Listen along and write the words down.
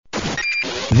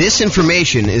This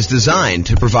information is designed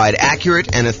to provide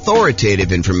accurate and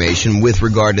authoritative information with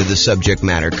regard to the subject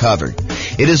matter covered.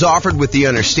 It is offered with the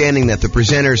understanding that the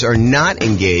presenters are not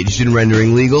engaged in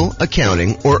rendering legal,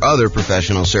 accounting, or other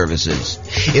professional services.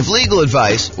 If legal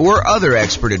advice or other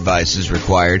expert advice is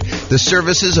required, the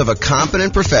services of a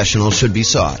competent professional should be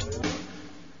sought.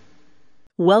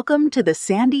 Welcome to the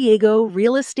San Diego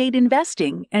Real Estate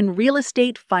Investing and Real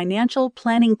Estate Financial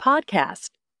Planning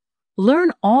Podcast.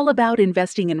 Learn all about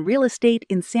investing in real estate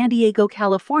in San Diego,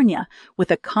 California,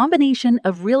 with a combination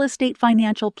of real estate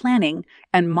financial planning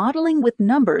and modeling with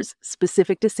numbers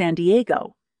specific to San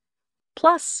Diego.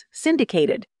 Plus,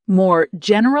 syndicated, more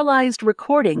generalized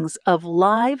recordings of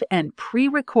live and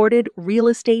pre-recorded real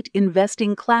estate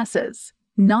investing classes.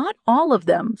 Not all of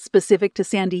them specific to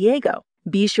San Diego.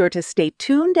 Be sure to stay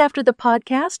tuned after the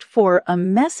podcast for a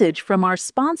message from our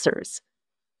sponsors.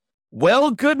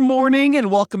 Well, good morning and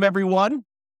welcome, everyone.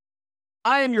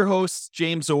 I am your host,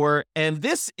 James Orr, and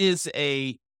this is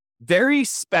a very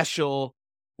special,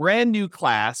 brand new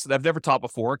class that I've never taught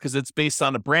before because it's based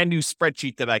on a brand new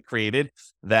spreadsheet that I created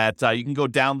that you can go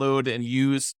download and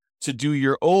use to do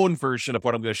your own version of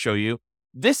what I'm going to show you.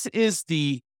 This is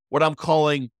what I'm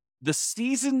calling the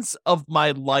Seasons of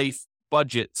My Life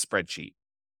budget spreadsheet.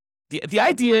 The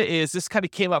idea is this kind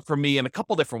of came up for me in a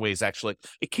couple different ways, actually.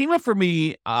 It came up for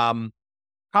me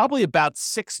probably about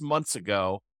 6 months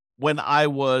ago when I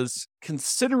was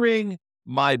considering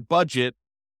my budget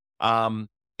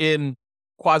in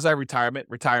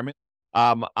quasi-retirement.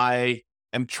 I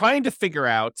am trying to figure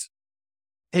out,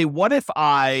 hey, what if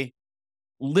I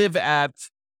live at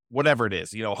whatever it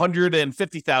is,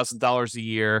 $150,000 a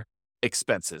year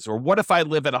expenses, or what if I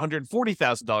live at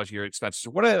 $140,000 a year expenses, or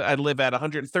what if I live at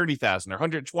 $130,000 or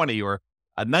 120 or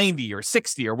a 90 or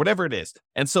 60 or whatever it is.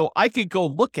 And so I could go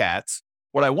look at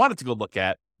what I wanted to go look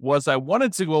at was I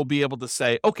wanted to go be able to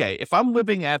say, okay, if I'm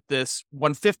living at this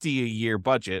 150 a year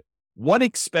budget, what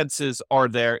expenses are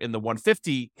there in the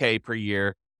 150K per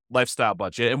year lifestyle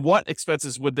budget, and what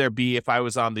expenses would there be if I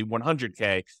was on the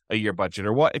 100K a year budget,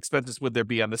 or what expenses would there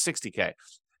be on the 60K?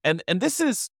 And this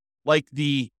is like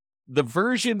the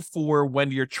version for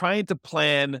when you're trying to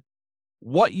plan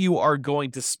what you are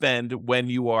going to spend when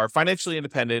you are financially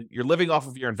independent, you're living off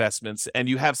of your investments, and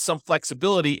you have some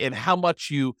flexibility in how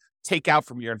much you take out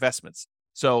from your investments.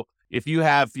 So if you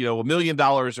have, $1 million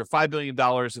or $5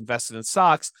 million invested in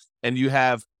stocks, and you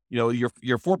have, your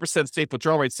 4% state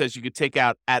withdrawal rate says you could take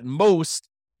out at most,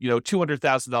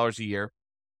 $200,000 a year.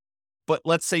 But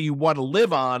let's say you want to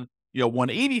live on,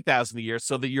 $180,000 a year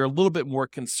so that you're a little bit more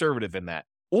conservative in that.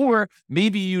 Or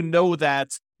maybe you know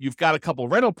that you've got a couple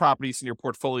rental properties in your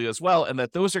portfolio as well, and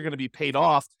that those are going to be paid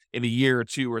off in a year or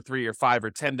 2 or 3 or 5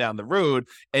 or 10 down the road.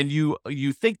 And you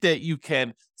think that you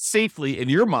can safely, in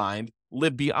your mind,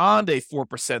 live beyond a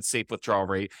 4% safe withdrawal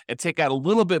rate and take out a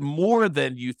little bit more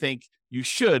than you think you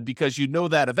should, because you know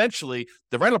that eventually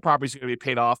the rental properties are going to be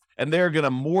paid off and they're going to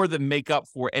more than make up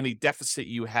for any deficit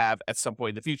you have at some point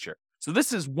in the future. So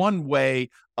this is one way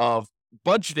of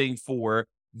budgeting for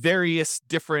various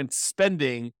different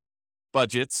spending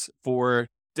budgets for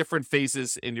different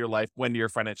phases in your life when you're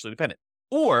financially independent.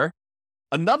 Or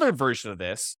another version of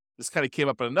this kind of came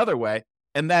up in another way,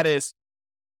 and that is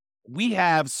we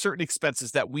have certain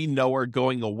expenses that we know are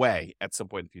going away at some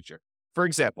point in the future. For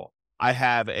example, I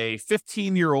have a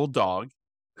 15-year-old dog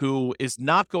who is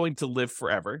not going to live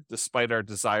forever, despite our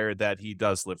desire that he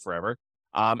does live forever.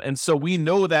 And so we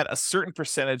know that a certain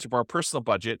percentage of our personal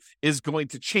budget is going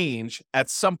to change at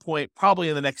some point, probably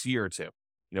in the next year or two.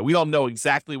 We don't know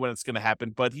exactly when it's going to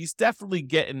happen, but he's definitely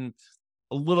getting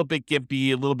a little bit gimpy,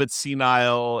 a little bit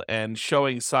senile, and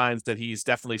showing signs that he's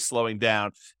definitely slowing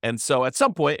down. And so at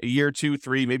some point, a year, 2,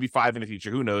 3, maybe 5 in the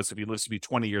future, who knows if he lives to be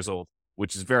 20 years old,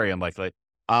 which is very unlikely.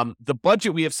 The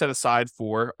budget we have set aside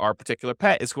for our particular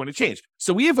pet is going to change.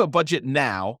 So we have a budget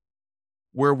now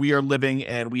where we are living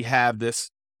and we have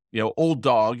this, old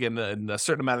dog and a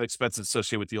certain amount of expenses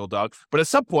associated with the old dog. But at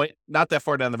some point, not that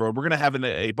far down the road, we're going to have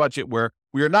a budget where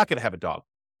we are not going to have a dog.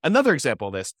 Another example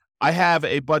of this, I have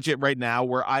a budget right now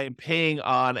where I am paying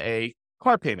on a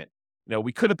car payment.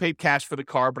 We could have paid cash for the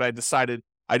car, but I decided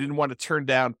I didn't want to turn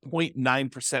down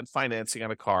 0.9% financing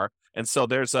on a car. And so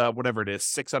there's whatever it is,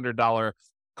 $600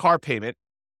 car payment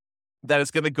that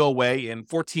is going to go away in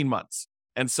 14 months.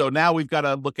 And so now we've got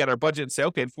to look at our budget and say,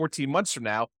 okay, in 14 months from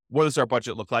now, what does our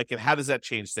budget look like? And how does that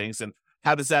change things? And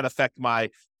how does that affect my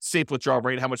safe withdrawal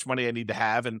rate, how much money I need to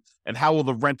have, and how will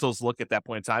the rentals look at that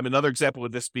point in time? Another example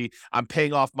would this be, I'm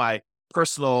paying off my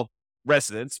personal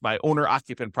residence, my owner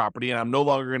occupant property, and I'm no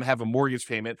longer going to have a mortgage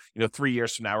payment, 3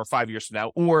 years from now or 5 years from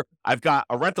now, or I've got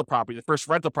a rental property. The first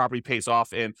rental property pays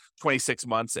off in 26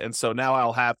 months. And so now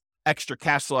I'll have extra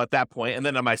cash flow at that point. And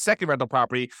then on my second rental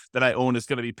property that I own is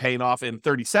going to be paying off in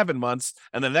 37 months.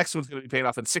 And the next one's going to be paying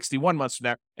off in 61 months from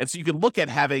now. And so you can look at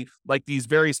having like these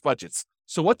various budgets.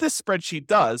 So what this spreadsheet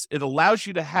does, it allows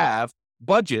you to have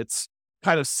budgets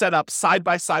kind of set up side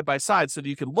by side so that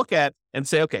you can look at and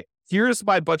say, okay, here's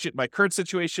my budget, my current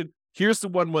situation. Here's the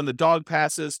one when the dog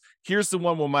passes. Here's the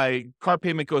one when my car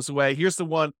payment goes away. Here's the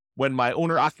one when my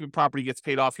owner occupant property gets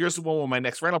paid off. Here's the one when my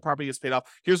next rental property gets paid off.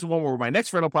 Here's the one where my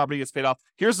next rental property gets paid off.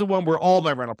 Here's the one where all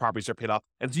my rental properties are paid off.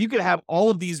 And so you can have all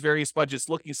of these various budgets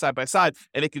looking side by side,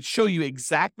 and it can show you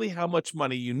exactly how much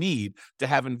money you need to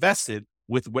have invested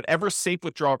with whatever safe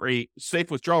withdrawal rate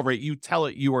you tell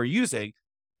it you are using.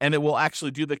 And it will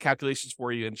actually do the calculations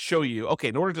for you and show you, okay,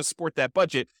 in order to support that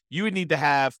budget, you would need to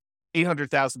have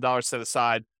 $800,000 set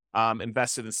aside,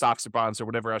 invested in stocks or bonds or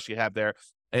whatever else you have there,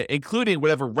 including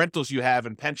whatever rentals you have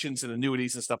and pensions and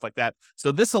annuities and stuff like that.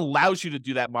 So this allows you to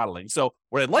do that modeling. So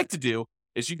what I'd like to do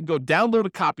is you can go download a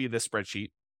copy of this spreadsheet.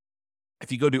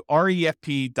 If you go to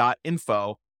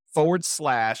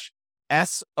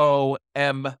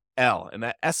refp.info/SOML, and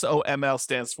that SOML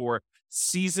stands for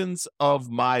Seasons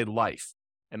of My Life.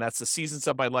 And that's the Seasons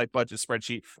of My Life budget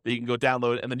spreadsheet that you can go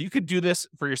download. And then you could do this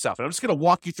for yourself. And I'm just going to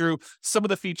walk you through some of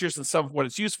the features and some of what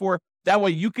it's used for. That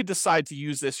way you could decide to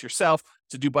use this yourself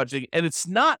to do budgeting. And it's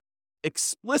not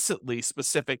explicitly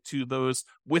specific to those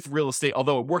with real estate,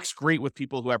 although it works great with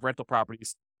people who have rental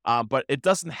properties. But it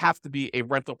doesn't have to be a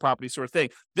rental property sort of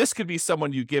thing. This could be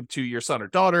someone you give to your son or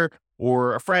daughter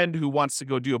or a friend who wants to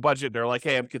go do a budget. They're like,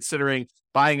 hey, I'm considering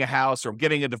buying a house, or I'm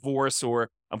getting a divorce, or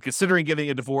I'm considering getting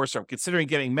a divorce, or I'm considering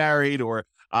getting married, or,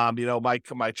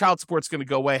 my child support's going to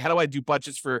go away. How do I do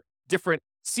budgets for different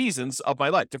seasons of my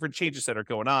life, different changes that are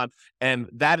going on? And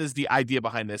that is the idea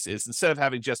behind this, is instead of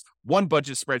having just one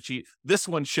budget spreadsheet, this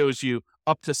one shows you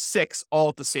up to 6 all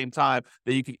at the same time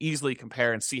that you can easily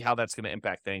compare and see how that's going to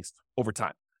impact things over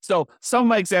time. So some of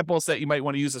my examples that you might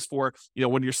want to use this for,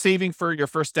 when you're saving for your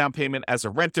first down payment as a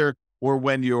renter, or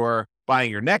when you're buying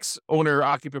your next owner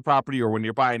occupant property, or when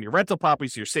you're buying your rental property,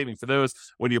 so you're saving for those.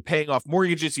 When you're paying off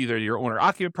mortgages, either your owner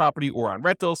occupant property or on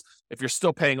rentals, if you're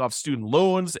still paying off student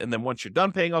loans, and then once you're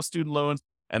done paying off student loans,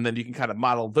 and then you can kind of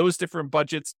model those different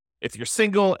budgets. If you're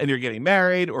single and you're getting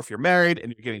married, or if you're married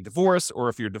and you're getting divorced, or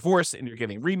if you're divorced and you're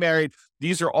getting remarried,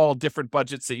 these are all different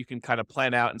budgets that you can kind of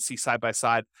plan out and see side by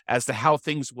side as to how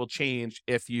things will change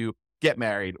if you get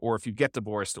married, or if you get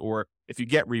divorced, or if you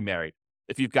get remarried.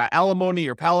 If you've got alimony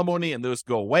or palimony and those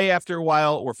go away after a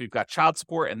while, or if you've got child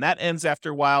support and that ends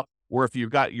after a while, or if you've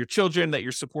got your children that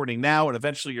you're supporting now and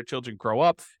eventually your children grow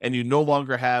up and you no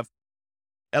longer have,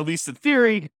 at least in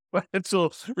theory,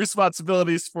 financial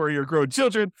responsibilities for your grown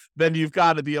children, then you've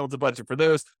got to be able to budget for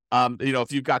those.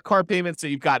 If you've got car payments that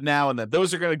you've got now and that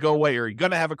those are going to go away, or you're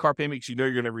going to have a car payment because you know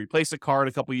you're going to replace a car in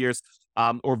a couple of years,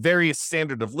 or various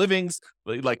standard of livings,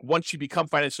 like once you become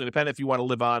financially independent, if you want to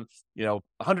live on,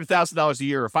 $100,000 a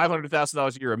year, or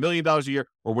 $500,000 a year, $1 million a year,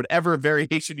 or whatever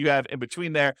variation you have in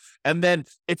between there. And then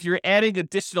if you're adding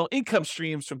additional income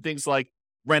streams from things like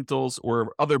rentals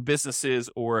or other businesses,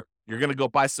 or you're going to go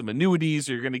buy some annuities,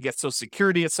 or you're going to get Social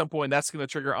Security at some point, that's going to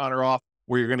trigger on or off,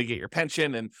 where you're going to get your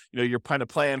pension. And, you're kind of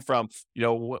plan from,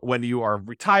 when you are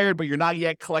retired, but you're not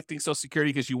yet collecting Social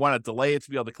Security because you want to delay it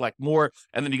to be able to collect more.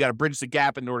 And then you got to bridge the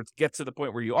gap in order to get to the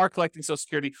point where you are collecting Social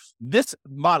Security. This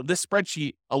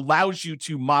spreadsheet allows you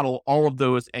to model all of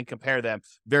those and compare them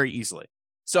very easily.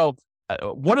 So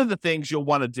one of the things you'll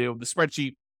want to do, the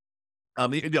spreadsheet,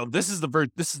 this is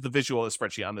the visual of the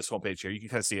spreadsheet on this homepage here. You can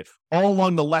kind of see it all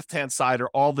along the left-hand side are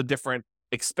all the different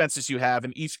expenses you have,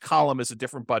 and each column is a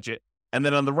different budget. And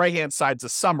then on the right-hand side is a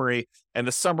summary, and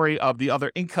the summary of the other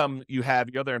income you have,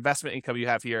 your other investment income you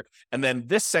have here. And then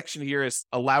this section here is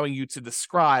allowing you to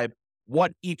describe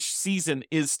what each season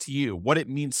is to you, what it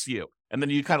means to you. And then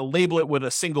you kind of label it with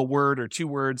a single word or 2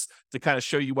 words to kind of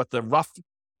show you what the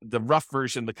rough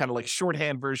version, the kind of like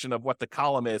shorthand version of what the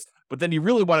column is. But then you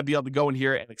really want to be able to go in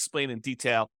here and explain in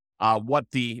detail what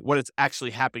is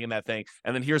actually happening in that thing.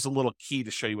 And then here's a little key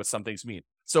to show you what some things mean.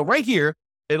 So right here,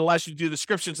 it allows you to do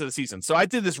descriptions of the season. So I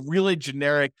did this really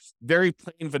generic, very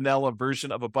plain vanilla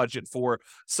version of a budget for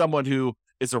someone who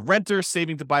is a renter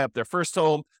saving to buy up their first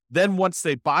home. Then once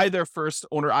they buy their first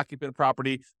owner-occupant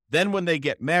property, then when they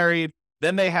get married,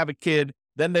 then they have a kid,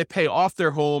 then they pay off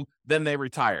their home, then they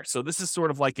retire. So this is sort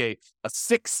of like a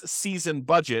 6-season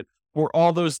budget for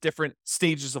all those different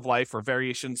stages of life, or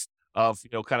variations of,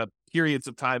 kind of periods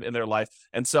of time in their life.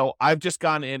 And so I've just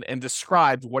gone in and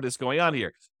described what is going on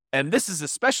here. And this is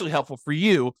especially helpful for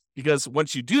you because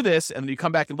once you do this and you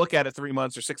come back and look at it 3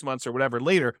 months or 6 months or whatever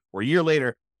later, or a year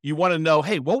later, you want to know,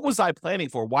 hey, what was I planning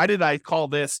for? Why did I call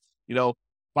this,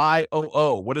 buy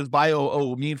OO? What does buy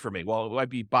OO mean for me? Well, it might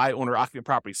be buy owner occupant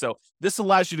property. So this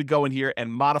allows you to go in here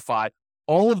and modify.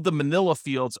 All of the manila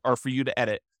fields are for you to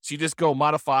edit. So you just go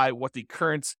modify what the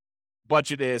current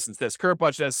budget is. And says current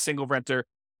budget as single renter,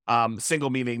 single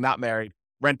meaning not married,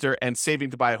 renter, and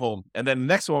saving to buy a home. And then the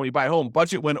next one, when you buy a home,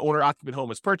 budget when owner occupant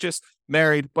home is purchased,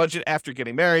 married, budget after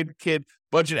getting married, kid,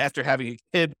 budget after having a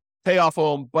kid, pay off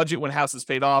home, budget when house is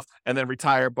paid off, and then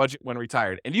retire, budget when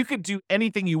retired. And you can do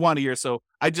anything you want here. So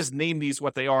I just named these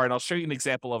what they are, and I'll show you an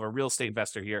example of a real estate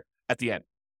investor here at the end.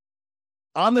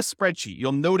 On the spreadsheet,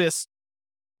 you'll notice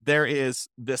there is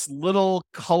this little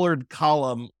colored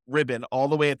column ribbon all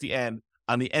the way at the end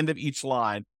on the end of each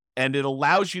line, and it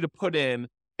allows you to put in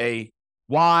a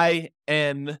Y,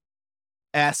 N,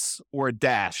 S, or a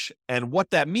dash. And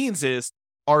what that means is,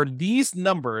 are these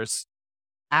numbers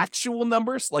actual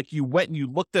numbers, like you went and you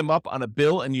looked them up on a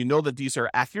bill and you know that these are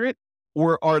accurate?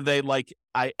 Or are they like,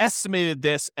 I estimated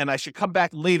this and I should come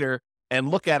back later and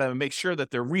look at them and make sure that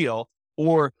they're real?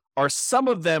 Or are some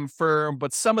of them firm,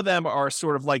 but some of them are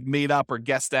sort of like made up or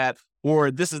guessed at,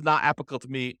 or this is not applicable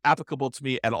to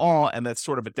me at all, and that's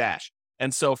sort of a dash.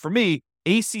 And so for me,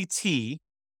 ACT,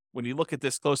 when you look at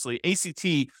this closely,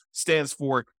 ACT stands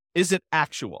for, is it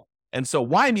actual? And so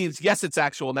Y means, yes, it's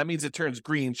actual. And that means it turns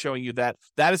green, showing you that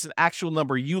that is an actual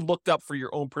number you looked up for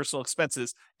your own personal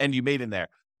expenses and you made in there.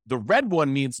 The red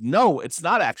one means, no, it's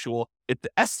not actual. It's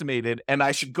estimated. And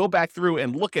I should go back through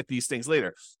and look at these things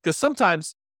later. Because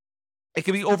sometimes it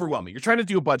can be overwhelming. You're trying to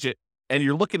do a budget and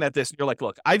you're looking at this and you're like,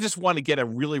 look, I just want to get a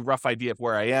really rough idea of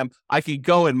where I am. I can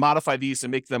go and modify these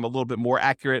and make them a little bit more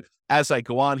accurate as I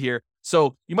go on here.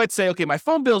 So you might say, okay, my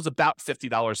phone bill is about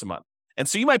 $50 a month. And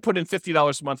so you might put in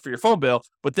 $50 a month for your phone bill,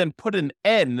 but then put an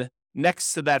N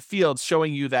next to that field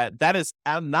showing you that that is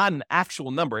not an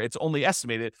actual number. It's only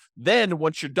estimated. Then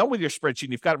once you're done with your spreadsheet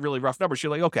and you've got really rough numbers,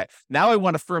 you're like, okay, now I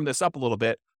want to firm this up a little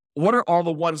bit. What are all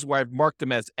the ones where I've marked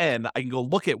them as N? I can go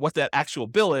look at what that actual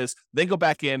bill is, then go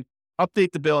back in,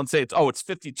 update the bill and say it's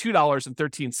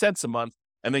 $52.13 a month.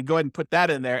 And then go ahead and put that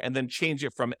in there and then change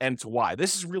it from N to Y.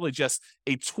 This is really just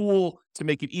a tool to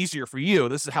make it easier for you.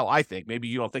 This is how I think. Maybe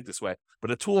you don't think this way,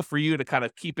 but a tool for you to kind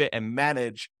of keep it and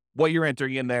manage what you're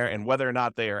entering in there and whether or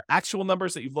not they are actual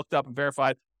numbers that you've looked up and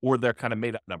verified or they're kind of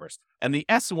made up numbers. And the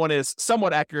S one is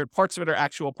somewhat accurate. Parts of it are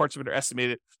actual, parts of it are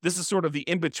estimated. This is sort of the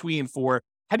in-between for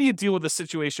how do you deal with a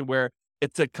situation where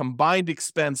it's a combined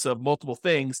expense of multiple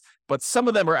things, but some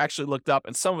of them are actually looked up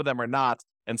and some of them are not.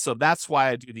 And so that's why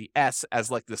I do the S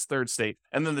as like this third state.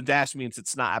 And then the dash means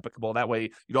it's not applicable. That way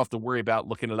you don't have to worry about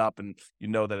looking it up and you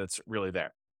know that it's really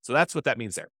there. So that's what that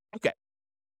means there. Okay.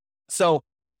 So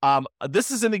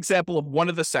this is an example of one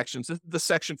of the sections. This is the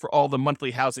section for all the monthly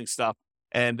housing stuff.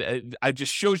 And I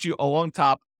just showed you along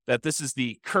top that this is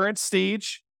the current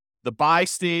stage, the buy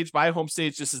home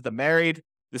stage. This is the married.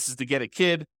 This is to get a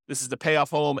kid. This is the pay off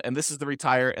home. And this is the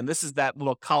retire. And this is that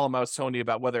little column I was telling you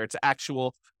about, whether it's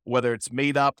actual, whether it's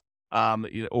made up,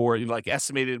 or like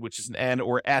estimated, which is an N,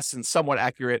 or S and somewhat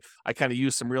accurate. I kind of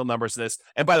use some real numbers in this.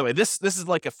 And by the way, this is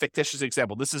like a fictitious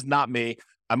example. This is not me.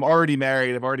 I'm already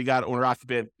married. I've already got owner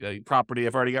occupant property.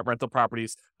 I've already got rental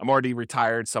properties. I'm already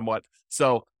retired somewhat.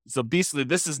 So basically,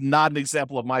 this is not an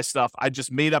example of my stuff. I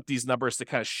just made up these numbers to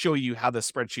kind of show you how the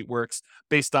spreadsheet works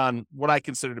based on what I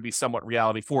consider to be somewhat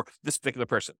reality for this particular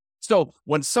person. So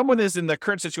when someone is in the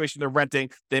current situation, they're renting,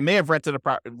 they may have rented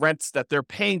rents that they're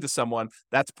paying to someone.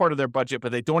 That's part of their budget,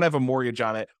 but they don't have a mortgage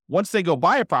on it. Once they go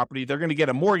buy a property, they're going to get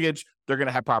a mortgage. They're going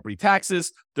to have property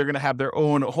taxes. They're going to have their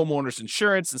own homeowner's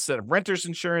insurance instead of renter's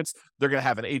insurance. They're going to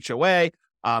have an HOA.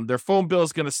 Their phone bill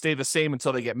is going to stay the same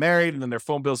until they get married, and then their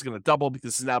phone bill is going to double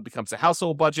because it now becomes a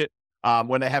household budget.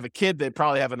 When they have a kid, they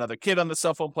probably have another kid on the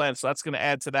cell phone plan, so that's going to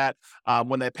add to that.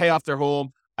 When they pay off their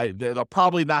home, they'll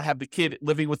probably not have the kid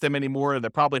living with them anymore.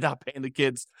 They're probably not paying the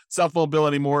kid's cell phone bill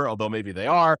anymore, although maybe they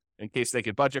are, in case they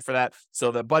could budget for that. So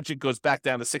the budget goes back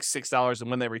down to $66, and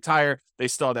when they retire, they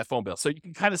still have that phone bill. So you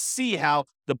can kind of see how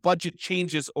the budget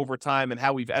changes over time and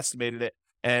how we've estimated it.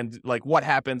 And like what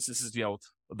happens, this is,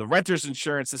 the renter's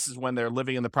insurance. This is when they're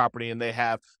living in the property and they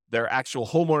have their actual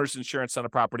homeowner's insurance on a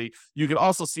property. You can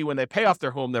also see when they pay off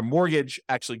their home, their mortgage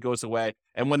actually goes away.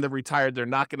 And when they're retired, they're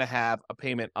not going to have a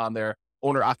payment on their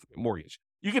owner-occupant mortgage.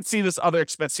 You can see this other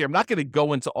expense here. I'm not going to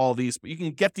go into all these, but you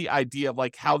can get the idea of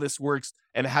like how this works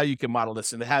and how you can model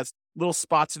this. And it has little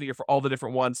spots in here for all the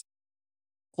different ones.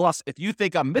 Plus, if you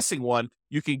think I'm missing one,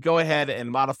 you can go ahead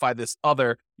and modify this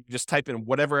other. You can just type in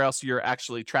whatever else you're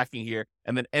actually tracking here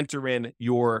and then enter in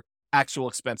your actual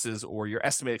expenses or your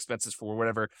estimated expenses for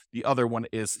whatever the other one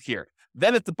is here.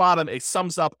 Then at the bottom, it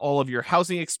sums up all of your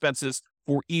housing expenses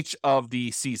for each of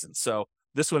the seasons. So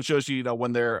this one shows you,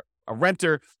 when they're a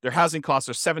renter, their housing costs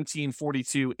are 17,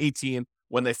 42, 18.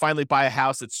 When they finally buy a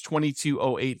house, it's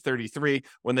 2208 33.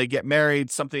 When they get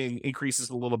married, something increases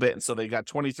a little bit, and so they got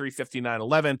 2359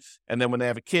 11. And then when they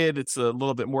have a kid, it's a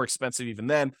little bit more expensive even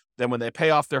then. Then when they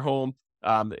pay off their home,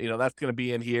 that's going to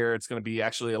be in here. It's going to be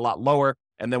actually a lot lower.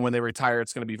 And then when they retire,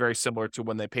 it's going to be very similar to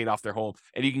when they paid off their home.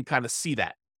 And you can kind of see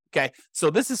that. Okay. So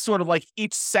this is sort of like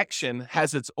each section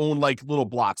has its own like little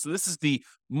block. So this is the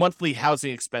monthly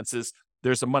housing expenses.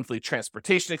 There's a monthly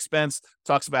transportation expense.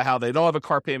 Talks about how they don't have a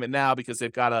car payment now because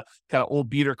they've got a kind of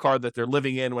old beater car that they're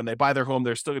living in. When they buy their home,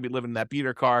 they're still going to be living in that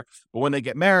beater car. But when they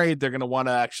get married, they're going to want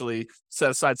to actually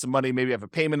set aside some money, maybe have a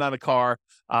payment on a car.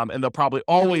 And they'll probably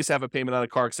always have a payment on a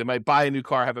car because they might buy a new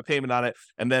car, have a payment on it.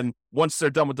 And then once they're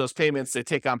done with those payments, they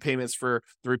take on payments for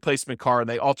the replacement car and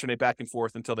they alternate back and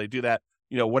forth until they do that.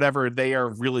 Whatever they are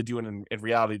really doing in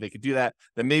reality, they could do that.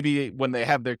 Then maybe when they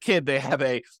have their kid, they have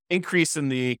a increase in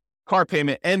the car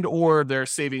payment and or they're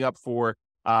saving up for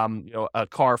a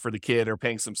car for the kid or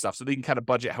paying some stuff. So they can kind of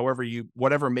budget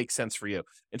whatever makes sense for you.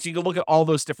 And so you can look at all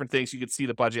those different things. You can see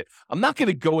the budget. I'm not going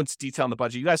to go into detail on the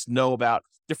budget. You guys know about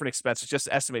different expenses. Just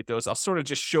estimate those. I'll sort of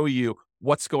just show you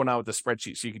what's going on with the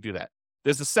spreadsheet so you can do that.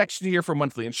 There's a section here for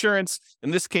monthly insurance. In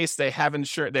this case, they have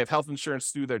health insurance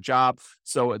through their job.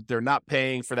 So they're not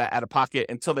paying for that out of pocket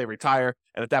until they retire.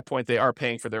 And at that point, they are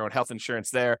paying for their own health insurance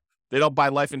there. They don't buy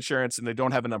life insurance and they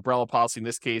don't have an umbrella policy in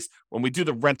this case. When we do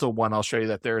the rental one, I'll show you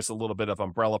that there's a little bit of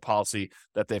umbrella policy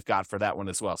that they've got for that one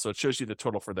as well. So it shows you the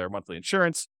total for their monthly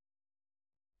insurance.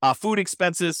 Food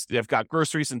expenses, they've got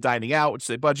groceries and dining out, which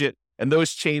they budget. And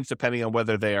those change depending on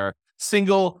whether they are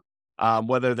single,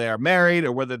 whether they are married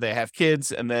or whether they have kids.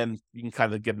 And then you can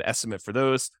kind of get an estimate for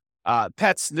those.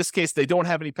 Pets, in this case, they don't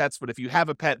have any pets, but if you have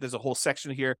a pet, there's a whole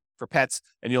section here for pets.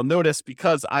 And you'll notice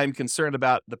because I'm concerned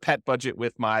about the pet budget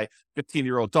with my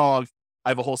 15-year-old dog, I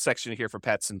have a whole section here for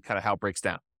pets and kind of how it breaks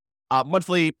down.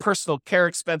 Monthly personal care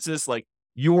expenses, like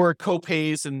your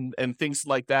copays and things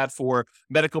like that for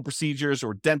medical procedures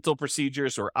or dental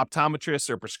procedures or optometrists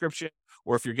or prescription,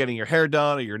 or if you're getting your hair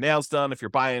done or your nails done, if you're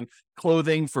buying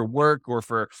clothing for work or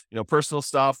for personal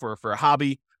stuff or for a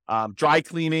hobby. Dry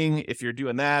cleaning, if you're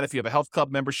doing that, if you have a health club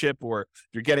membership or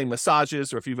you're getting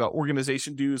massages or if you've got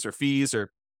organization dues or fees or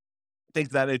things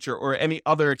of that nature or any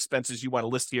other expenses you want to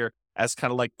list here as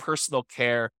kind of like personal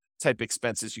care type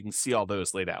expenses, you can see all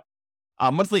those laid out.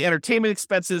 Monthly entertainment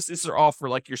expenses, these are all for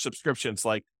like your subscriptions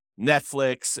like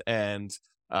Netflix and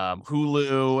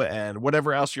Hulu and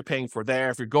whatever else you're paying for there.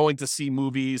 If you're going to see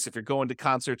movies, if you're going to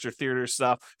concerts or theater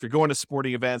stuff, if you're going to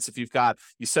sporting events, if you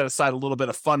set aside a little bit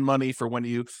of fun money for when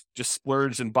you just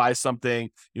splurge and buy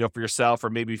something, for yourself or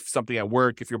maybe something at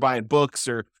work, if you're buying books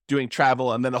or doing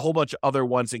travel, and then a whole bunch of other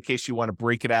ones in case you want to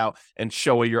break it out and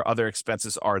show where your other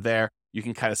expenses are there. You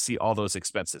can kind of see all those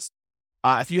expenses.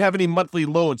 If you have any monthly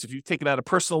loans, if you've taken out a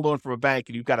personal loan from a bank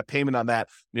and you've got a payment on that,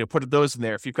 put those in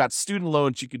there. If you've got student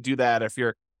loans, you could do that. If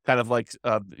you're kind of like,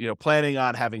 planning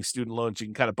on having student loans, you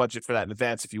can kind of budget for that in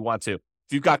advance if you want to.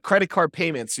 If you've got credit card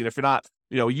payments, if you're not,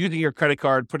 using your credit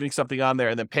card, putting something on there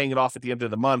and then paying it off at the end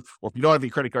of the month, or if you don't have any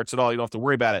credit cards at all, you don't have to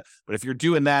worry about it. But if you're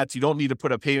doing that, you don't need to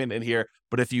put a payment in here.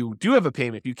 But if you do have a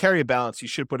payment, if you carry a balance, you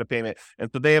should put a payment.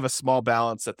 And so they have a small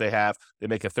balance that they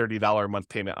make a $30 a month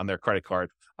payment on their credit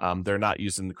card. They're not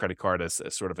using the credit card as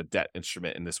sort of a debt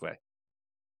instrument in this way.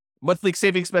 Monthly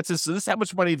saving expenses. So this is how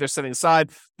much money they're setting aside.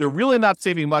 They're really not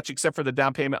saving much except for the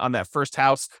down payment on that first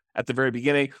house at the very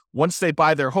beginning. Once they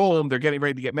buy their home, they're getting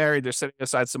ready to get married. They're setting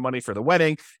aside some money for the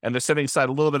wedding, and they're setting aside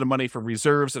a little bit of money for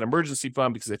reserves and emergency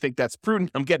fund because they think that's prudent.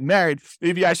 I'm getting married.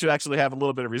 Maybe I should actually have a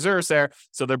little bit of reserves there.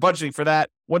 So they're budgeting for that.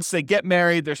 Once they get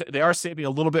married, they are saving a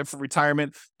little bit for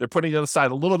retirement. They're putting aside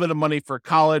a little bit of money for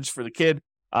college for the kid.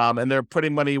 And they're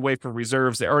putting money away for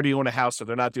reserves. They already own a house, so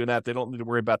they're not doing that. They don't need to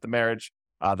worry about the marriage,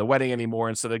 the wedding anymore.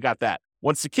 And so they got that.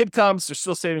 Once the kid comes, they're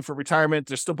still saving for retirement.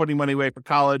 They're still putting money away for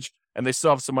college, and they still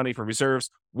have some money for reserves.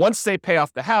 Once they pay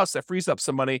off the house, that frees up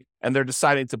some money, and they're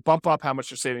deciding to bump up how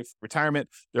much they're saving for retirement.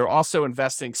 They're also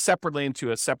investing separately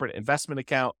into a separate investment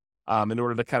account in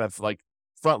order to kind of like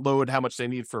front load how much they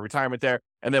need for retirement there.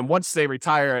 And then once they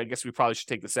retire, I guess we probably should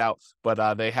take this out,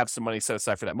 but they have some money set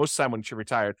aside for that. Most of the time when you're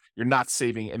retired, you're not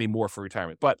saving any more for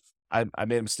retirement. But I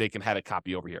made a mistake and had a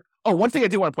copy over here. Oh, one thing I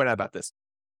do want to point out about this.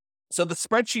 So the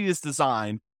spreadsheet is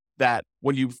designed that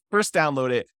when you first download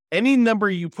it, any number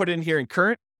you put in here in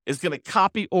current is going to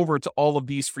copy over to all of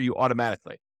these for you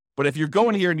automatically. But if you're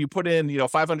going here and you put in,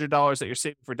 $500 that you're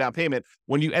saving for down payment,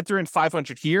 when you enter in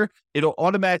 500 here, it'll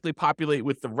automatically populate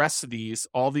with the rest of these,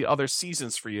 all the other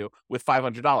seasons for you with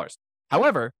 $500.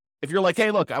 However, if you're like, hey,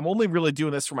 look, I'm only really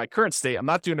doing this for my current state, I'm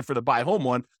not doing it for the buy home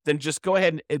one, then just go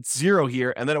ahead and it's 0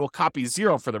 here, and then it will copy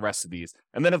 0 for the rest of these.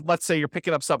 And then if, let's say, you're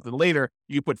picking up something later,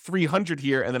 you put 300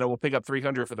 here, and then it will pick up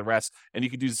 300 for the rest, and you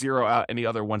can do 0 out any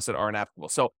other ones that aren't applicable.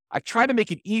 So I try to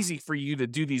make it easy for you to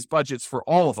do these budgets for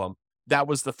all of them. That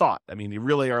was the thought. I mean, you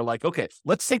really are like, okay,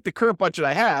 let's take the current budget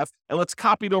I have and let's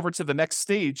copy it over to the next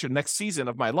stage or next season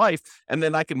of my life. And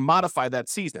then I can modify that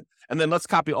season. And then let's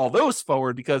copy all those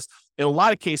forward, because in a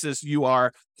lot of cases, you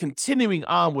are continuing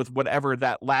on with whatever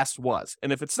that last was.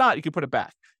 And if it's not, you can put it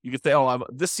back. You could say, oh,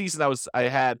 this season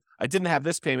I didn't have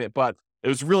this payment, but it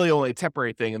was really only a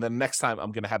temporary thing. And then next time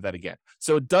I'm going to have that again.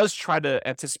 So it does try to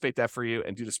anticipate that for you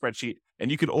and do the spreadsheet,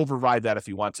 and you can override that if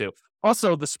you want to.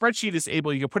 Also, the spreadsheet is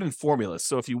able, you can put in formulas.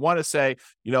 So if you want to say,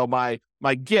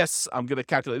 my gifts, I'm going to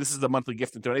calculate, this is the monthly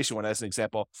gift and donation one as an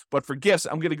example. But for gifts,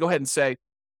 I'm going to go ahead and say,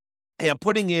 hey, I'm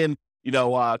putting in,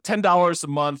 $10 a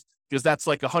month, because that's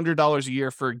like $100 a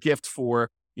year for a gift for,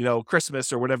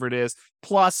 Christmas or whatever it is.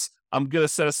 Plus, I'm going to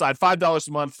set aside $5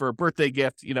 a month for a birthday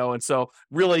gift, and so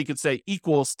really you could say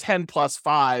equals 10 plus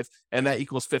 5, and that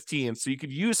equals 15. So you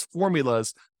could use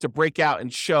formulas to break out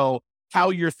and show how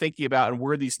you're thinking about and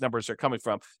where these numbers are coming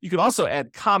from. You can also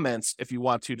add comments if you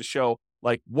want to show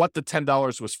like what the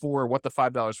 $10 was for, what the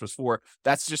 $5 was for.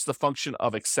 That's just the function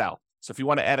of Excel. So if you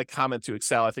want to add a comment to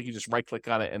Excel, I think you just right click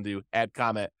on it and do add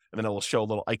comment, and then it will show a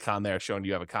little icon there showing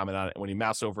you have a comment on it. And when you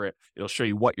mouse over it, it'll show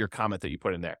you what your comment that you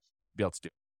put in there be able to do.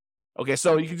 Okay,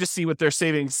 so you can just see what they're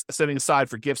setting aside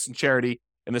for gifts and charity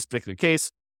in this particular case.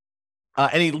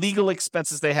 Any legal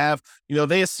expenses they have,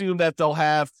 they assume that they'll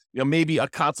have, maybe a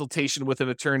consultation with an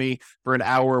attorney for an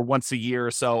hour once a year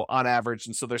or so on average.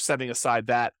 And so they're setting aside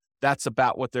that. That's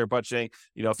about what they're budgeting.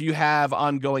 If you have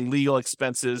ongoing legal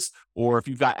expenses, or if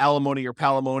you've got alimony or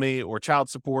palimony or child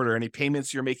support, or any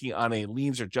payments you're making on any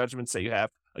liens or judgments that you have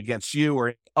against you,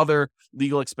 or other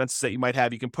legal expenses that you might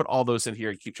have, you can put all those in here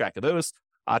and keep track of those.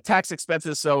 Tax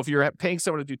expenses. So if you're paying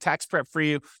someone to do tax prep for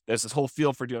you, there's this whole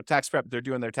field for doing tax prep. They're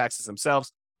doing their taxes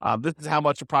themselves. This is how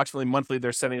much approximately monthly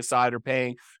they're setting aside or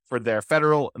paying for their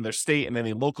federal and their state and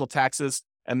any local taxes.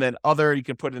 And then other, you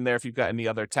can put in there if you've got any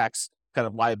other tax kind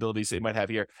of liabilities that you might have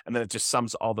here. And then it just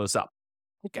sums all those up.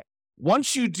 Okay.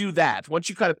 Once you do that, once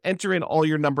you kind of enter in all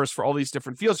your numbers for all these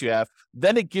different fields you have,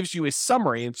 then it gives you a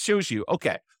summary and shows you,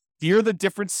 okay, here are the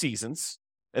different seasons.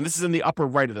 And this is in the upper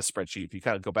right of the spreadsheet. If you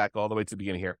kind of go back all the way to the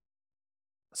beginning here.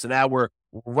 So now we're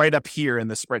right up here in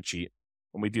the spreadsheet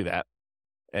when we do that.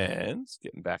 And it's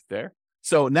getting back there.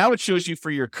 So now it shows you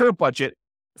for your current budget.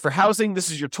 For housing,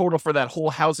 this is your total for that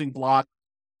whole housing block.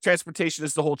 Transportation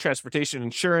is the whole transportation,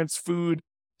 insurance, food,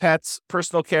 pets,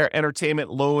 personal care,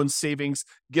 entertainment, loans, savings,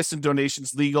 gifts and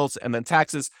donations, legals, and then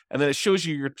taxes. And then it shows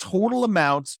you your total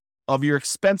amount of your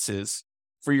expenses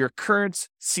for your current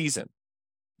season.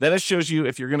 Then it shows you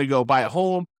if you're going to go buy a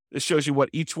home, it shows you what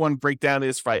each one breakdown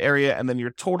is by area, and then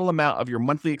your total amount of your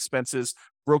monthly expenses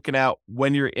broken out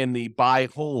when you're in the buy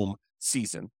home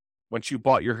season, once you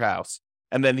bought your house.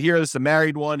 And then here's the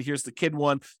married one, here's the kid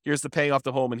one, here's the paying off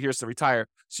the home, and here's the retire.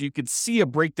 So you can see a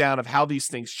breakdown of how these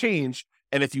things change.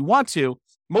 And if you want to,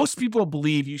 most people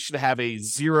believe you should have a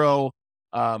 0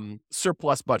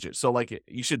 surplus budget. So like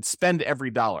you should spend every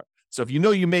dollar. So if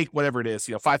you make whatever it is,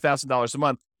 $5,000 a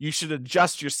month, you should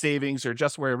adjust your savings or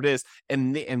adjust wherever it is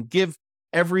and give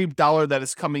every dollar that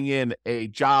is coming in a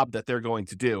job that they're going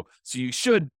to do. So you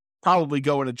should probably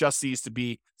go and adjust these to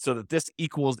be so that this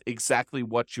equals exactly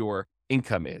what your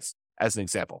income is, as an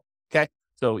example. Okay.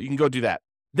 So you can go do that.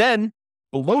 Then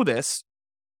below this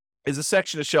is a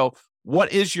section to show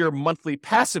what is your monthly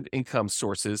passive income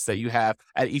sources that you have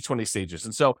at each one of these stages.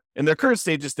 And so in their current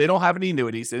stages, they don't have any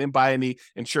annuities. They didn't buy any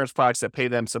insurance products that pay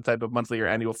them some type of monthly or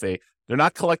annual fee. They're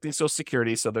not collecting Social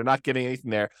Security, so they're not getting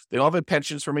anything there. They don't have any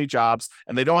pensions from any jobs,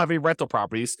 and they don't have any rental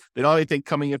properties. They don't have anything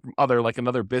coming in from like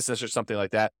another business or something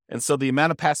like that. And so the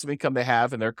amount of passive income they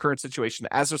have in their current situation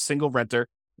as a single renter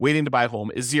waiting to buy a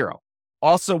home is 0.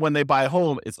 Also, when they buy a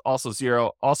home, it's also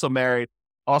 0. Also married.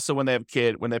 Also, when they have a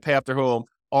kid, when they pay off their home,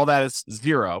 all that is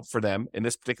 0 for them in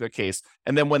this particular case.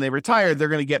 And then when they retire, they're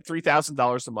going to get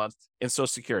 $3,000 a month in Social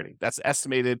Security. That's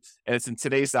estimated, and it's in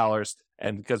today's dollars.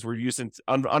 And because we're using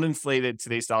uninflated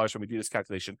today's dollars when we do this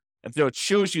calculation. And so it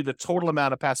shows you the total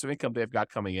amount of passive income they've got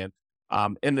coming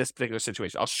in this particular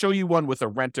situation. I'll show you one with a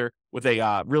renter, with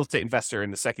a real estate investor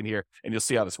in a second here, and you'll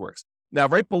see how this works. Now,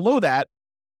 right below that,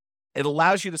 it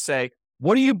allows you to say,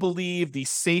 what do you believe the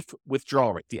safe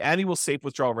withdrawal rate, the annual safe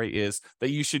withdrawal rate is that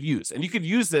you should use? And you could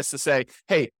use this to say,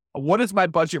 hey, what is my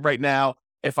budget right now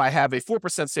if I have a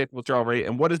 4% safe withdrawal rate?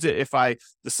 And what is it if I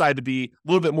decide to be a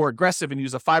little bit more aggressive and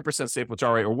use a 5% safe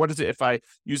withdrawal rate? Or what is it if I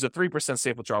use a 3%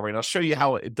 safe withdrawal rate? And I'll show you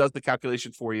how it does the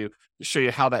calculation for you to show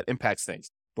you how that impacts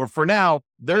things. But for now,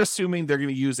 they're assuming they're going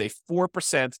to use a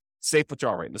 4% safe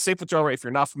withdrawal rate. And the safe withdrawal rate, if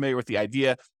you're not familiar with the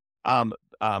idea,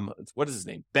 what is his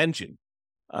name? Benjamin.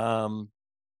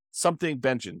 Something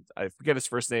Benjamin. I forget his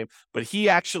first name, but he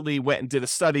actually went and did a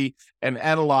study and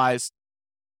analyzed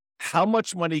how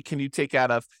much money can you take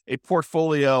out of a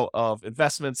portfolio of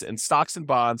investments in stocks and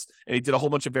bonds. And he did a whole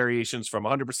bunch of variations from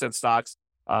 100% stocks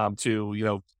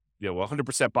to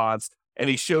 100% bonds. And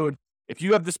he showed if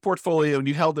you have this portfolio and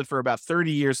you held it for about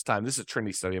 30 years time, this is a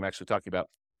Trinity study I'm actually talking about,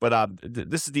 but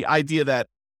this is the idea that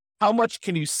how much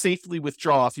can you safely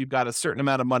withdraw if you've got a certain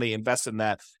amount of money invest in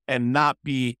that and not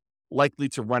be likely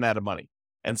to run out of money.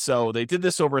 And so they did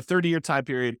this over a 30-year time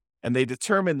period, and they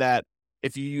determined that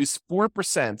if you use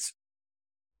 4%,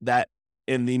 that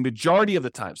in the majority of the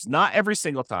times, not every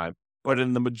single time, but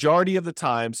in the majority of the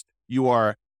times, you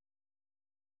are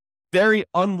very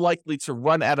unlikely to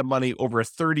run out of money over a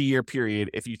 30-year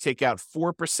period if you take out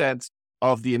 4%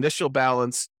 of the initial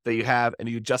balance that you have and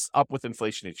you adjust up with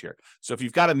inflation each year. So if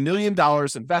you've got $1 million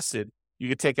invested, you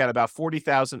could take out about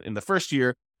 $40,000 in the first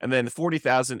year, and then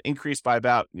 $40,000 increased by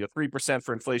about 3%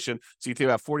 for inflation. So you think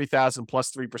about $40,000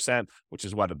 plus 3%, which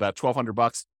is what, about $1,200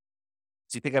 bucks.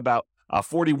 So you think about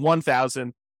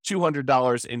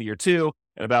 $41,200 in year two,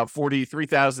 and about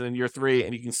 $43,000 in year three,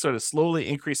 and you can sort of slowly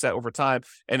increase that over time.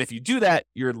 And if you do that,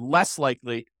 you're less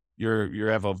likely, you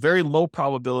have a very low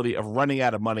probability of running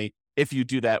out of money if you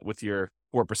do that with your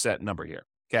 4% number here.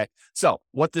 Okay, so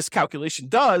what this calculation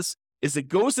does is it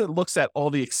goes and looks at all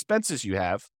the expenses you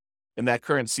have in that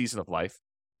current season of life,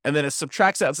 and then it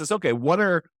subtracts out and says, okay, what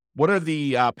are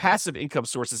the passive income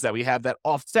sources that we have that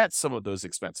offset some of those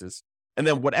expenses? And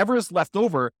then whatever is left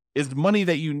over is money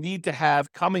that you need to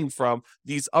have coming from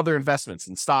these other investments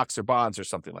in stocks or bonds or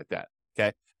something like that.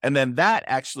 Okay, and then that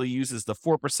actually uses the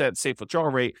 4% safe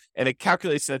withdrawal rate, and it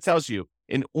calculates and it tells you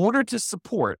in order to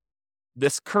support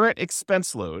this current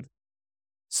expense load,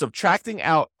 subtracting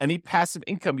out any passive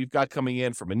income you've got coming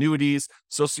in from annuities,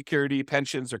 Social Security,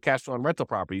 pensions, or cash flow on rental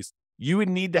properties, you would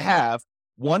need to have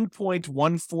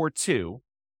 $1.142, a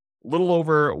little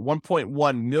over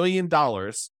 $1.1 million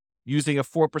using a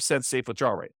 4% safe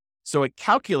withdrawal rate. So it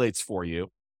calculates for you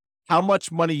how much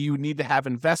money you need to have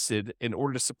invested in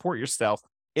order to support yourself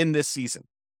in this season.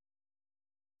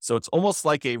 So it's almost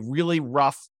like a really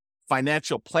rough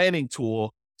financial planning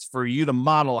tool for you to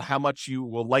model how much you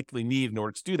will likely need in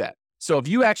order to do that. So if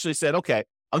you actually said, okay,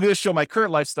 I'm going to show my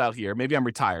current lifestyle here. Maybe I'm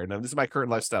retired. Now, this is my current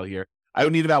lifestyle here. I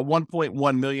would need about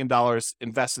 $1.1 million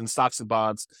invested in stocks and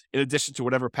bonds in addition to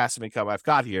whatever passive income I've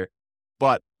got here.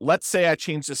 But let's say I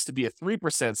change this to be a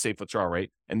 3% safe withdrawal rate,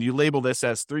 and you label this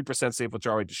as 3% safe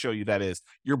withdrawal rate to show you that is.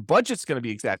 Your budget's going to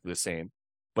be exactly the same.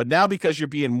 But now because you're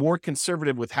being more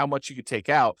conservative with how much you could take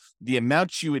out, the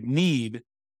amount you would need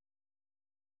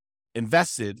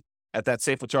invested at that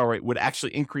safe withdrawal rate would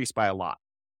actually increase by a lot.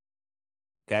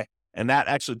 Okay. And that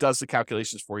actually does the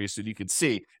calculations for you. So you can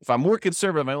see if I'm more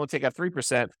conservative, I only take out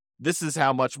 3%, this is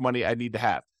how much money I need to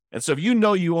have. And so if you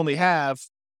know you only have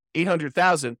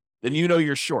 800,000, then you know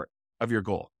you're short of your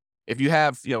goal. If you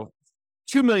have, $2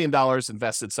 million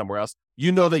invested somewhere else,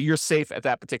 you know that you're safe at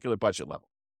that particular budget level.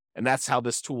 And that's how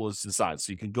this tool is designed.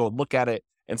 So you can go and look at it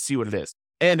and see what it is.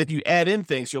 And if you add in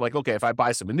things, you're like, okay, if I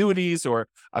buy some annuities or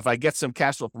if I get some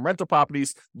cash flow from rental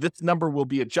properties, this number will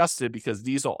be adjusted because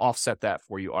these will offset that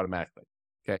for you automatically.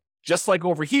 Okay. Just like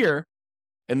over here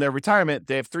in their retirement,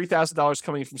 they have $3,000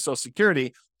 coming from Social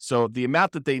Security. So the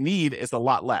amount that they need is a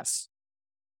lot less.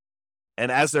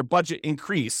 And as their budget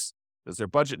increase, as their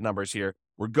budget numbers here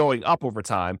were going up over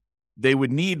time, they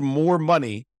would need more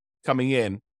money coming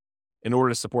in order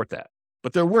to support that.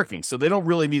 But they're working, so they don't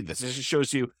really need this. It just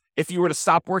shows you if you were to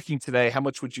stop working today, how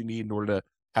much would you need in order to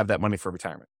have that money for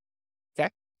retirement? Okay,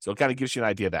 so it kind of gives you an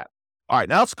idea of that. All right,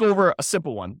 now let's go over a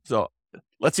simple one. So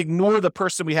let's ignore the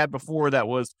person we had before that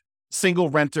was single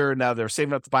renter. Now they're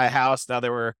saving up to buy a house. Now they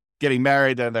were getting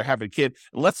married and they're having a kid.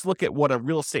 Let's look at what a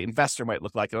real estate investor might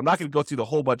look like. And I'm not going to go through the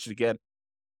whole budget again,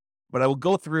 but I will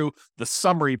go through the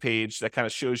summary page that kind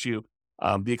of shows you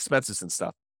the expenses and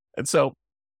stuff. And so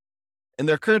in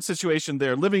their current situation,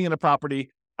 they're living in a property,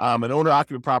 an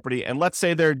owner-occupant property, and let's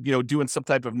say they're doing some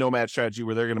type of nomad strategy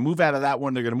where they're going to move out of that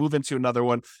one, they're going to move into another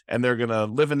one, and they're going to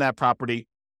live in that property,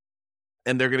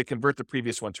 and they're going to convert the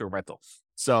previous one to a rental.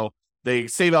 So They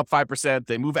save up 5%,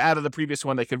 they move out of the previous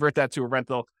one, they convert that to a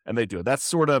rental, and they do it. That's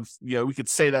sort of, we could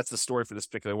say that's the story for this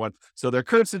particular one. So their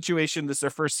current situation, this is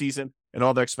their first season and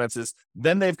all their expenses.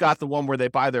 Then they've got the one where they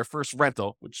buy their first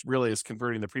rental, which really is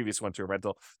converting the previous one to a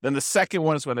rental. Then the second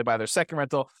one is when they buy their second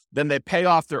rental. Then they pay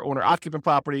off their owner-occupant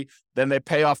property. Then they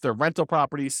pay off their rental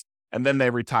properties, and then they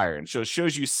retire. And so it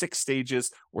shows you 6 stages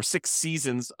or 6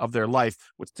 seasons of their life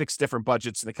with 6 different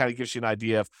budgets, and it kind of gives you an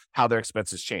idea of how their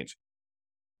expenses change.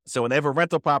 So when they have a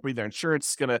rental property, their insurance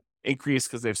is going to increase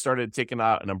because they've started taking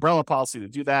out an umbrella policy to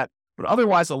do that. But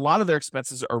otherwise, a lot of their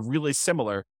expenses are really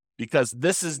similar because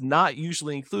this is not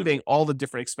usually including all the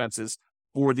different expenses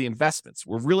for the investments.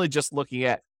 We're really just looking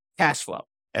at cash flow.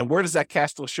 And where does that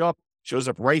cash flow show up? Shows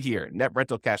up right here, net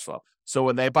rental cash flow. So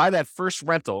when they buy that first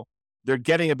rental, they're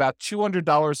getting about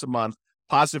 $200 a month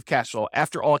positive cash flow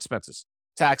after all expenses,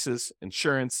 taxes,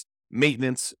 insurance,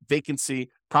 maintenance, vacancy,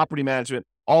 property management,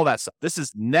 all that stuff. This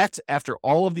is net after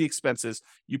all of the expenses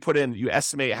you put in. You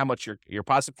estimate how much your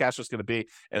positive cash flow is going to be.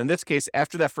 And in this case,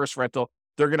 after that first rental,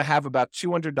 they're going to have about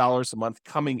 $200 a month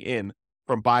coming in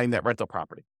from buying that rental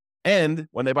property. And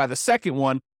when they buy the second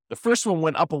one, the first one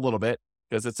went up a little bit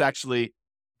because it's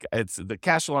the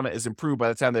cash flow on it is improved by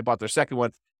the time they bought their second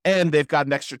one. And they've got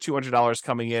an extra $200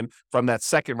 coming in from that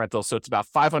second rental. So it's about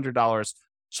 $500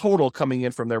 total coming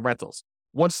in from their rentals.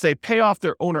 Once they pay off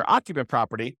their owner-occupant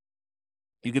property,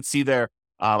 you can see their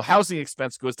housing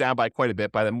expense goes down by quite a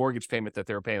bit by the mortgage payment that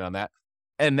they were paying on that.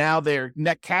 And now their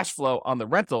net cash flow on the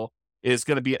rental is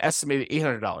going to be an estimated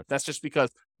 $800. That's just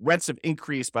because rents have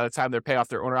increased by the time they pay off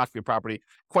their owner-occupant property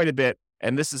quite a bit.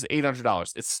 And this is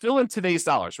 $800. It's still in today's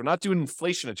dollars. We're not doing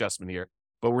inflation adjustment here,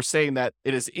 but we're saying that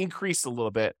it has increased a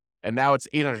little bit. And now it's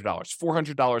 $800,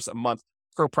 $400 a month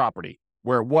per property,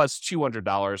 where it was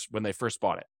 $200 when they first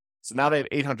bought it. So now they have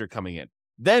 $800 coming in.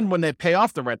 Then when they pay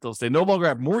off the rentals, they no longer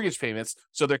have mortgage payments.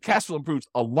 So their cash flow improves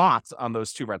a lot on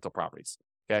those 2 rental properties.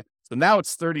 Okay. So now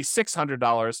it's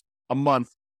 $3,600 a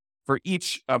month for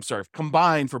each,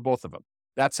 combined for both of them.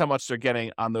 That's how much they're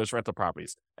getting on those rental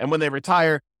properties. And when they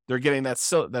retire, they're getting that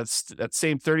same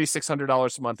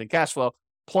 $3,600 a month in cash flow,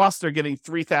 plus they're getting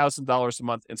 $3,000 a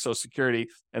month in Social Security.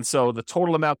 And so the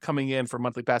total amount coming in for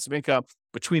monthly passive income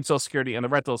between Social Security and the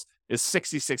rentals is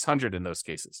 $6,600 in those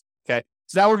cases. Okay.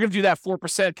 So now we're going to do that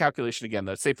 4% calculation again,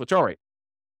 the safe withdrawal rate.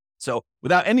 So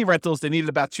without any rentals, they needed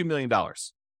about $2 million.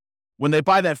 When they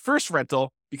buy that first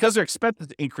rental, because their expenses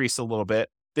increase a little bit,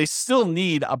 they still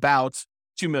need about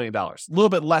 $2 million, a little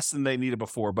bit less than they needed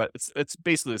before, but it's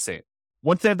basically the same.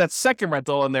 Once they have that second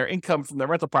rental and their income from their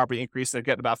rental property increase, they're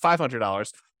getting about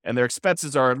 $500, and their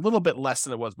expenses are a little bit less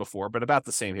than it was before, but about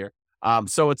the same here.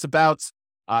 So it's about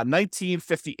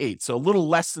 $1,958, so a little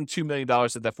less than $2 million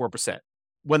at that 4%.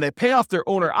 When they pay off their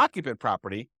owner-occupant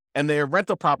property and their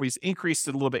rental properties increased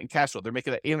a little bit in cash flow, they're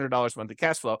making that $800 monthly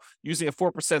cash flow using a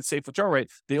 4% safe withdrawal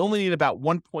rate. They only need about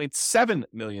 $1.7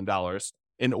 million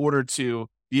in order to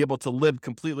be able to live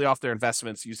completely off their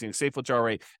investments using a safe withdrawal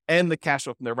rate and the cash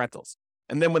flow from their rentals.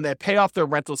 And then when they pay off their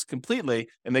rentals completely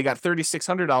and they got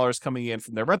 $3,600 coming in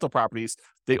from their rental properties,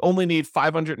 they only need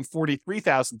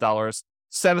 $543,000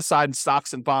 set aside in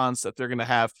stocks and bonds that they're going to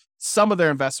have some of their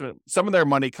investment, some of their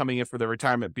money coming in for their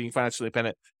retirement, being financially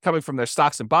independent, coming from their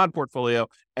stocks and bond portfolio,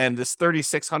 and this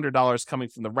 $3,600 coming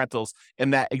from the rentals in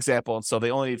that example. And so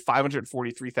they only need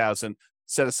 $543,000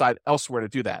 set aside elsewhere to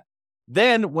do that.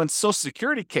 Then when Social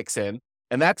Security kicks in,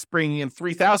 and that's bringing in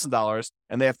 $3,000,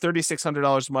 and they have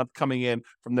 $3,600 a month coming in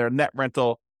from their net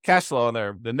rental cash flow on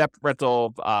the net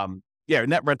rental,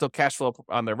 net rental cash flow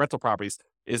on their rental properties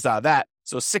is that.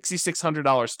 So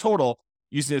 $6,600 total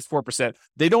using this 4%.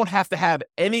 They don't have to have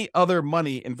any other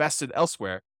money invested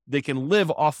elsewhere. They can live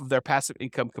off of their passive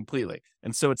income completely.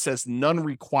 And so it says none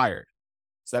required.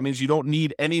 So that means you don't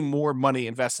need any more money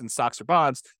invested in stocks or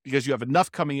bonds because you have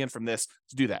enough coming in from this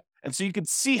to do that. And so you can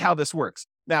see how this works.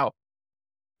 Now,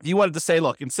 if you wanted to say,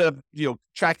 look, instead of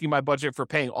tracking my budget for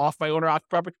paying off my owner-occupied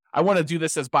property, I want to do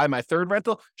this as buy my third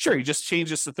rental. Sure, you just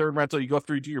change this to third rental. You go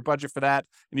through, do your budget for that,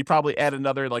 and you probably add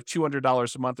another like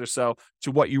 $200 a month or so to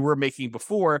what you were making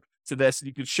before to this, and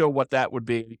you can show what that would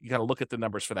be. You got to look at the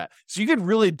numbers for that. So you could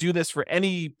really do this for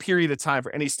any period of time,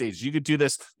 for any stage. You could do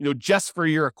this, just for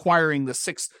your acquiring the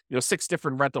six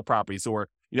different rental properties, or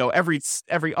every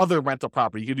other rental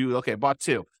property. You could do, okay, bought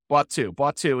two,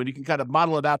 and you can kind of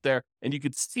model it out there, and you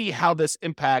could see how this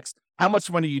impacts how much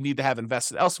money you need to have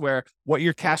invested elsewhere, what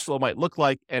your cash flow might look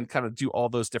like, and kind of do all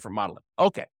those different modeling.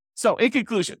 Okay, so in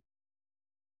conclusion,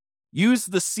 use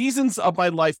the Seasons of My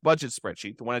Life budget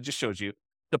spreadsheet, the one I just showed you,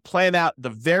 to plan out the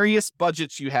various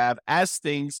budgets you have as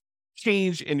things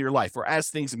change in your life, or as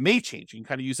things may change. You can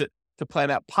kind of use it to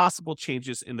plan out possible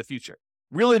changes in the future.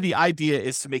 really the idea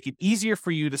is to make it easier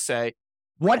for you to say,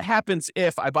 what happens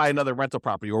if I buy another rental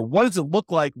property? Or what does it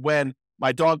look like when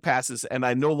my dog passes and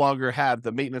I no longer have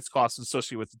the maintenance costs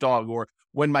associated with the dog? Or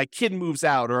when my kid moves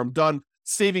out, or I'm done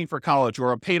saving for college,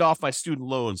 or I'm paid off my student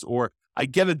loans, or I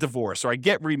get a divorce, or I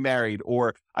get remarried,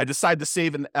 or I decide to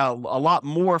save a lot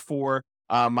more for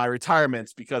my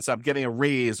retirement because I'm getting a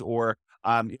raise, or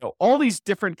all these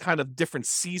different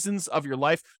seasons of your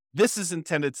life. This is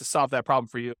intended to solve that problem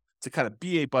for you, to kind of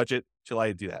be a budget to allow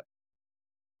you to do that.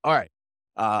 All right.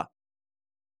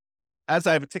 As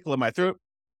I have a tickle in my throat,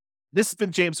 this has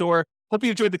been James Orr. Hope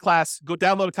you enjoyed the class. Go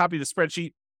download a copy of the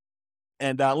spreadsheet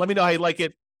and let me know how you like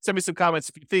it. Send me some comments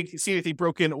if you see anything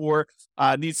broken or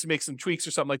needs to make some tweaks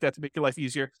or something like that to make your life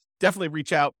easier. Definitely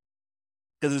reach out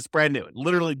because it's brand new.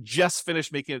 Literally just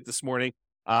finished making it this morning.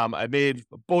 I made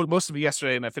most of it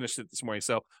yesterday and I finished it this morning.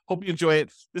 So hope you enjoy it.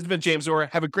 This has been James Orr.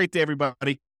 Have a great day,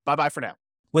 everybody. Bye-bye for now.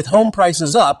 With home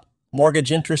prices up,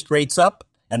 mortgage interest rates up,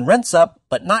 and rents up,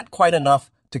 but not quite enough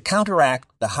to counteract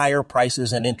the higher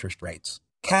prices and interest rates,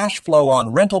 cash flow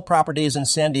on rental properties in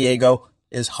San Diego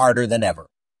is harder than ever.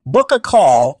 Book a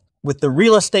call with the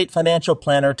Real Estate Financial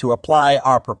Planner to apply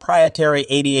our proprietary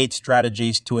 88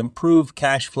 strategies to improve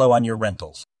cash flow on your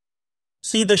rentals.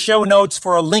 See the show notes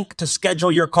for a link to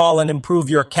schedule your call and improve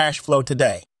your cash flow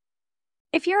today.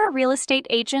 If you're a real estate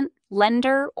agent,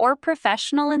 lender, or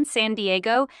professional in San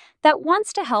Diego that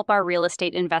wants to help our real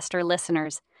estate investor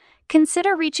listeners,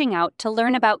 consider reaching out to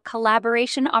learn about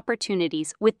collaboration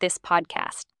opportunities with this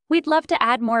podcast. We'd love to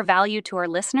add more value to our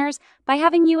listeners by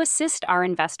having you assist our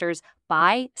investors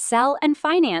buy, sell, and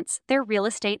finance their real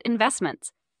estate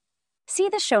investments. See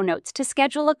the show notes to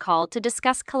schedule a call to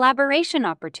discuss collaboration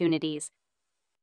opportunities.